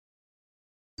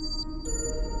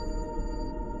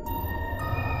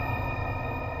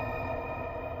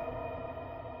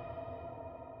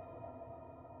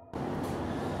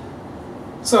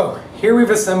So here we've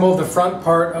assembled the front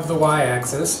part of the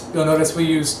Y-axis. You'll notice we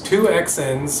use 2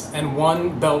 X-ends and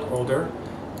 1 belt holder.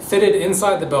 Fitted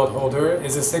inside the belt holder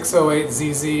is a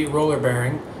 608ZZ roller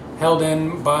bearing held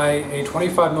in by a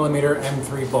 25mm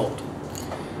M3 bolt.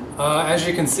 As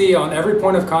you can see, on every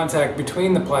point of contact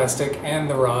between the plastic and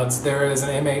the rods there is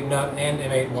an M8 nut and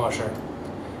M8 washer.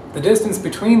 The distance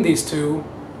between these two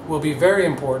will be very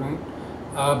important,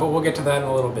 but we'll get to that in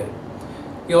a little bit.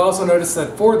 You'll also notice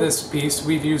that for this piece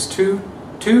we've used two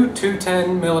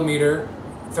 210mm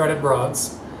threaded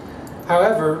rods.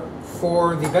 However,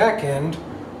 for the back end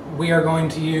we are going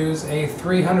to use a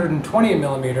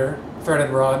 320mm threaded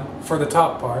rod for the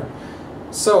top part,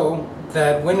 so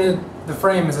that when the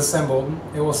frame is assembled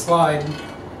it will slide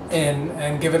in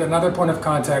and give it another point of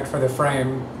contact for the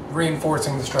frame,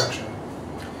 reinforcing the structure.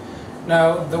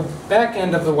 Now the back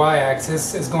end of the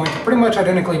Y-axis is going to pretty much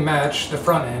identically match the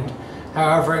front end.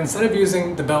 However, instead of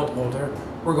using the belt holder,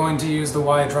 we're going to use the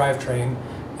Y drivetrain,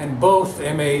 and both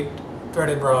M8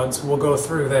 threaded rods will go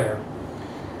through there.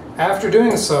 After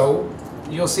doing so,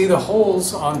 you'll see the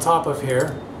holes on top of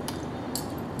here.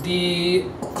 The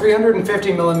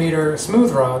 350mm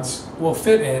smooth rods will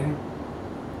fit in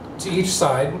to each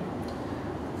side,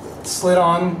 slid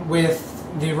on with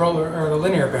the roller or the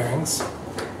linear bearings,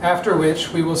 after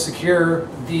which we will secure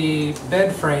the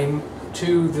bed frame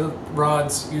to the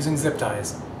rods using zip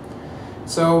ties.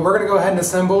 So we're going to go ahead and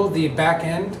assemble the back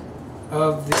end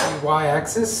of the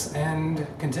Y-axis and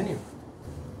continue.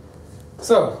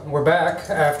 So we're back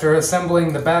after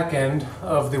assembling the back end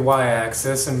of the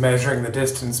Y-axis and measuring the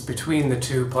distance between the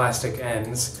two plastic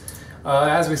ends.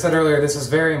 As we said earlier, this is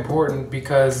very important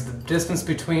because the distance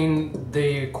between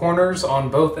the corners on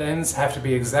both ends have to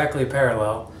be exactly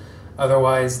parallel,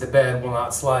 otherwise the bed will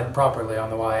not slide properly on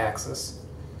the Y-axis.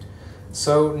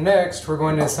 So next we're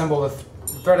going to assemble the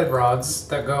threaded rods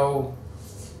that go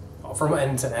from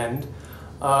end to end.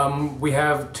 We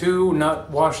have 2 nut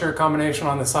washer combination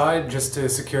on the side just to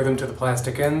secure them to the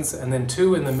plastic ends, and then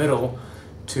 2 in the middle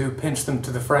to pinch them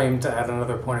to the frame to add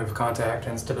another point of contact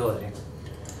and stability.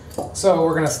 So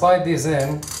we're going to slide these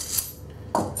in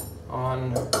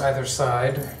on either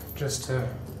side just to,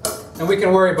 and we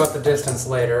can worry about the distance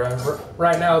later.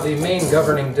 Right now the main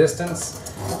governing distance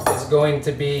is going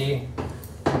to be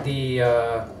the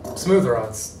smooth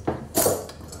rods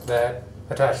that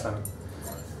attach them.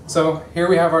 So here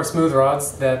we have our smooth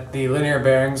rods that the linear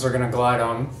bearings are going to glide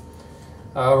on.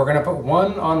 We're going to put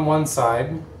 1 on one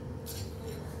side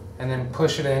and then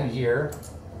push it in here.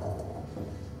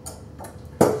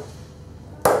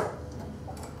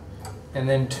 And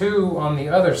then 2 on the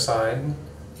other side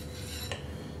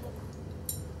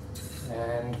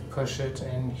and push it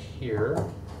in here.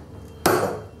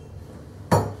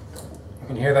 You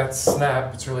can hear that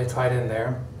snap, it's really tight in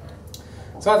there.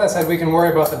 So as I said, we can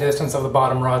worry about the distance of the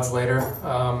bottom rods later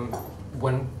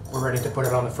when we're ready to put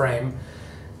it on the frame.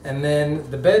 And then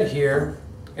the bed here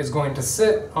is going to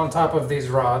sit on top of these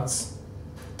rods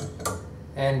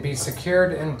and be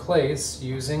secured in place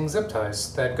using zip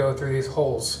ties that go through these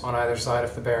holes on either side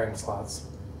of the bearing slots.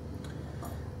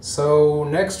 So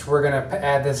next we're going to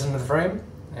add this into the frame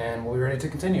and we'll be ready to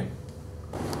continue.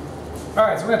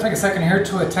 Alright, so we're going to take a second here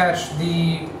to attach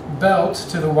the belt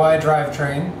to the Y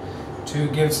drivetrain to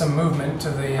give some movement to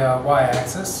the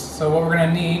Y-axis. So what we're going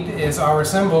to need is our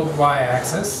assembled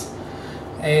Y-axis,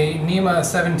 a NEMA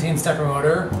 17 stepper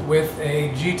motor with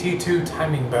a GT2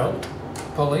 timing belt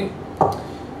pulley,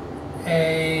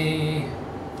 a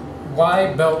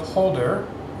Y belt holder,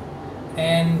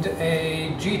 and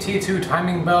a GT2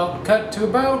 timing belt cut to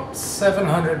about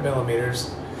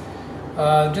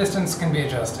 700mm. Distance can be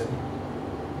adjusted.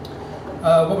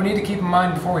 What we need to keep in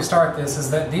mind before we start this is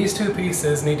that these 2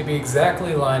 pieces need to be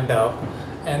exactly lined up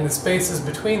and the spaces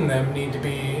between them need to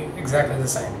be exactly the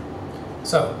same.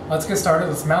 So let's get started.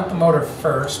 Let's mount the motor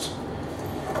first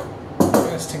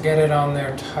just to get it on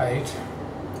there tight.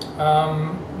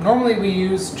 Normally we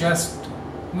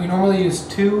normally use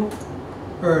 2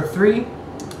 or 3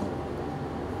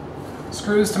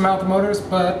 screws to mount the motors,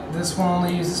 but this one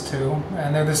only uses 2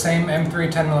 and they're the same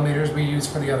M3 10mm we use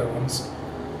for the other ones.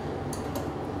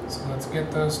 So let's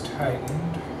get those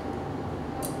tightened.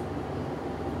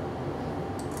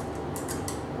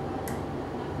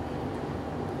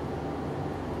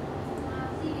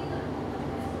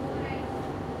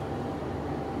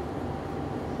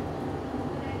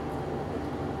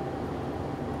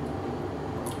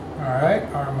 Alright,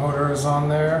 our motor is on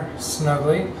there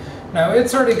snugly. Now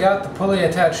it's already got the pulley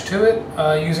attached to it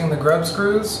using the grub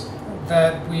screws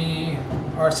that we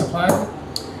are supplied.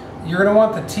 You're going to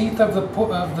want the teeth of the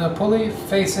pulley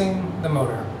facing the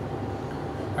motor.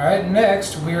 Alright,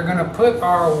 next we are going to put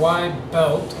our Y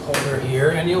belt holder here,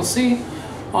 and you'll see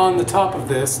on the top of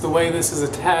this, the way this is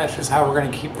attached is how we're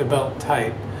going to keep the belt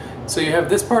tight. So you have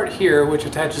this part here which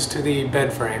attaches to the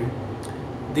bed frame.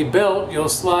 The belt you'll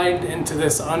slide into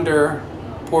this under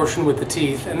portion with the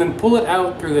teeth and then pull it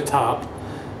out through the top,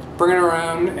 bring it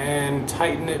around and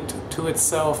tighten it to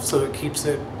itself so it keeps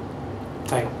it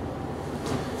tight.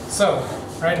 So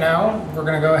right now we're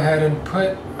going to go ahead and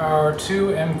put our two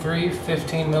M3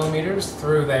 15mm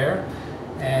through there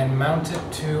and mount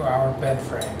it to our bed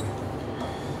frame.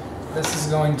 This is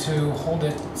going to hold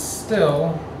it still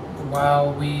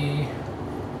while we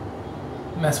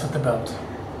mess with the belt.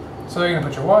 So you're going to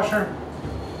put your washer,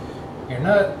 your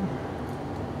nut,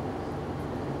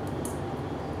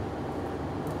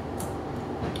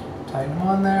 tighten them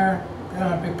on there. They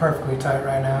don't have to be perfectly tight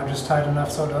right now, just tight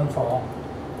enough so it doesn't fall.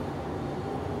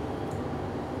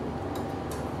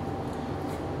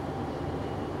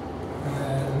 And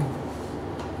then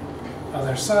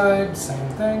other side, same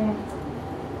thing.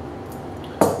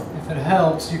 If it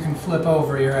helps, you can flip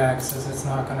over your axis. It's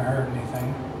not going to hurt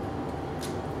anything.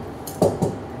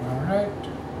 Alright.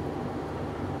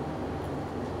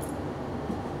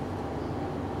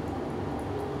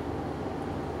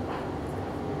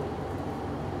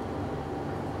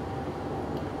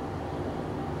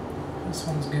 This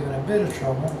one's giving a bit of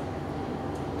trouble.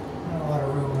 Not a lot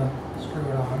of room to screw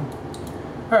it on.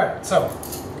 Alright, so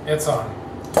it's on.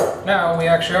 Now we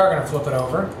actually are going to flip it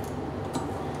over.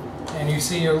 And you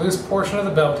see your loose portion of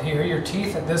the belt here. Your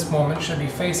teeth at this moment should be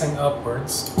facing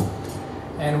upwards.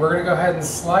 And we're going to go ahead and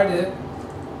slide it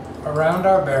around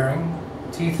our bearing,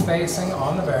 teeth facing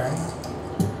on the bearing.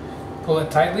 Pull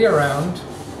it tightly around,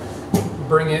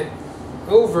 bring it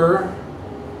over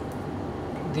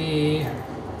the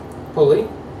pulley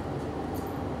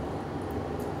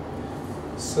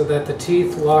so that the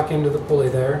teeth lock into the pulley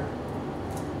there,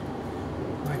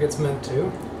 like it's meant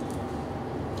to.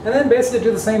 And then basically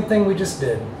do the same thing we just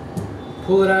did.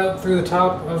 Pull it out through the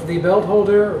top of the belt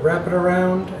holder, wrap it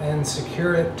around, and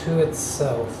secure it to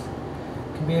itself.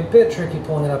 It can be a bit tricky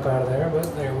pulling it up out of there,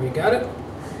 but there we got it.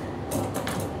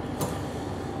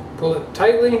 Pull it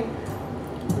tightly,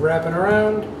 wrap it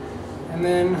around, and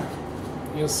then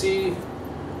you'll see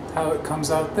how it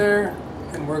comes out there,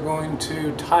 and we're going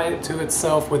to tie it to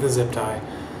itself with a zip tie.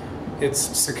 It's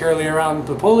securely around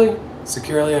the pulley,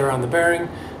 securely around the bearing,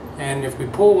 and if we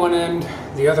pull one end,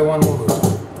 the other one will move.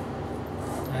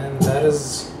 And that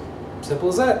is simple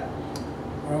as that.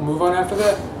 We'll move on after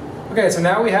that. Okay, so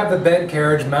now we have the bed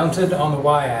carriage mounted on the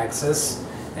Y-axis,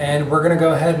 and we're going to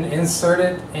go ahead and insert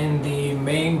it in the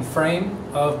main frame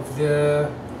of the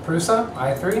Prusa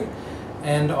i3,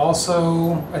 and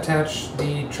also attach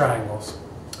the triangles.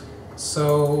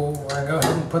 So we're going to go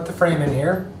ahead and put the frame in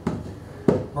here.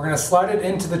 We're going to slide it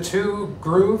into the two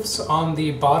grooves on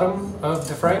the bottom of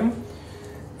the frame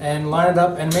and line it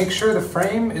up and make sure the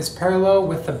frame is parallel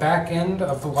with the back end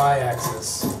of the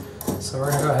Y-axis. So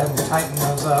we're going to go ahead and tighten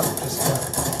those up just to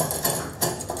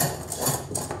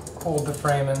hold the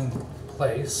frame in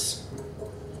place.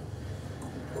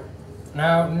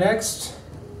 Now next,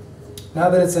 now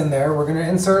that it's in there, we're going to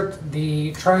insert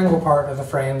the triangle part of the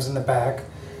frames in the back.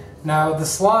 Now the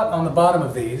slot on the bottom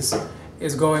of these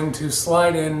is going to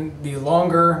slide in the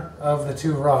longer of the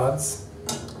two rods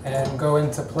and go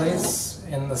into place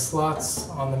in the slots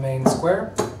on the main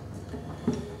square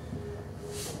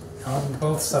on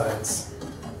both sides.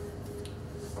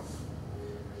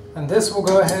 And this will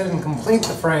go ahead and complete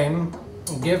the frame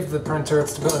and give the printer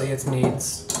its stability it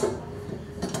needs.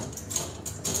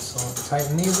 So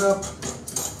tighten these up.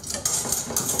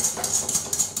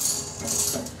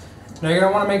 Now you're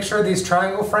going to want to make sure these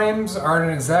triangle frames are at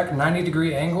an exact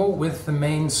 90-degree angle with the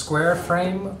main square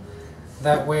frame.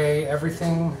 That way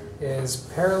everything is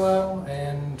parallel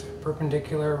and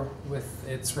perpendicular with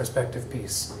its respective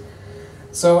piece.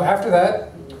 So after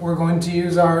that, we're going to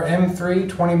use our M3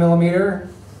 20mm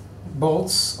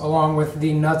bolts along with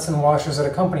the nuts and washers that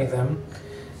accompany them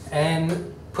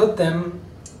and put them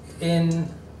in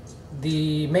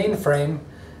the main frame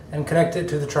and connect it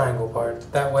to the triangle part.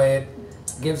 That way it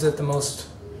gives it the most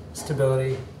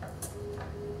stability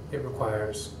it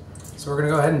requires. So we're going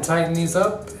to go ahead and tighten these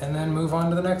up and then move on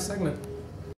to the next segment.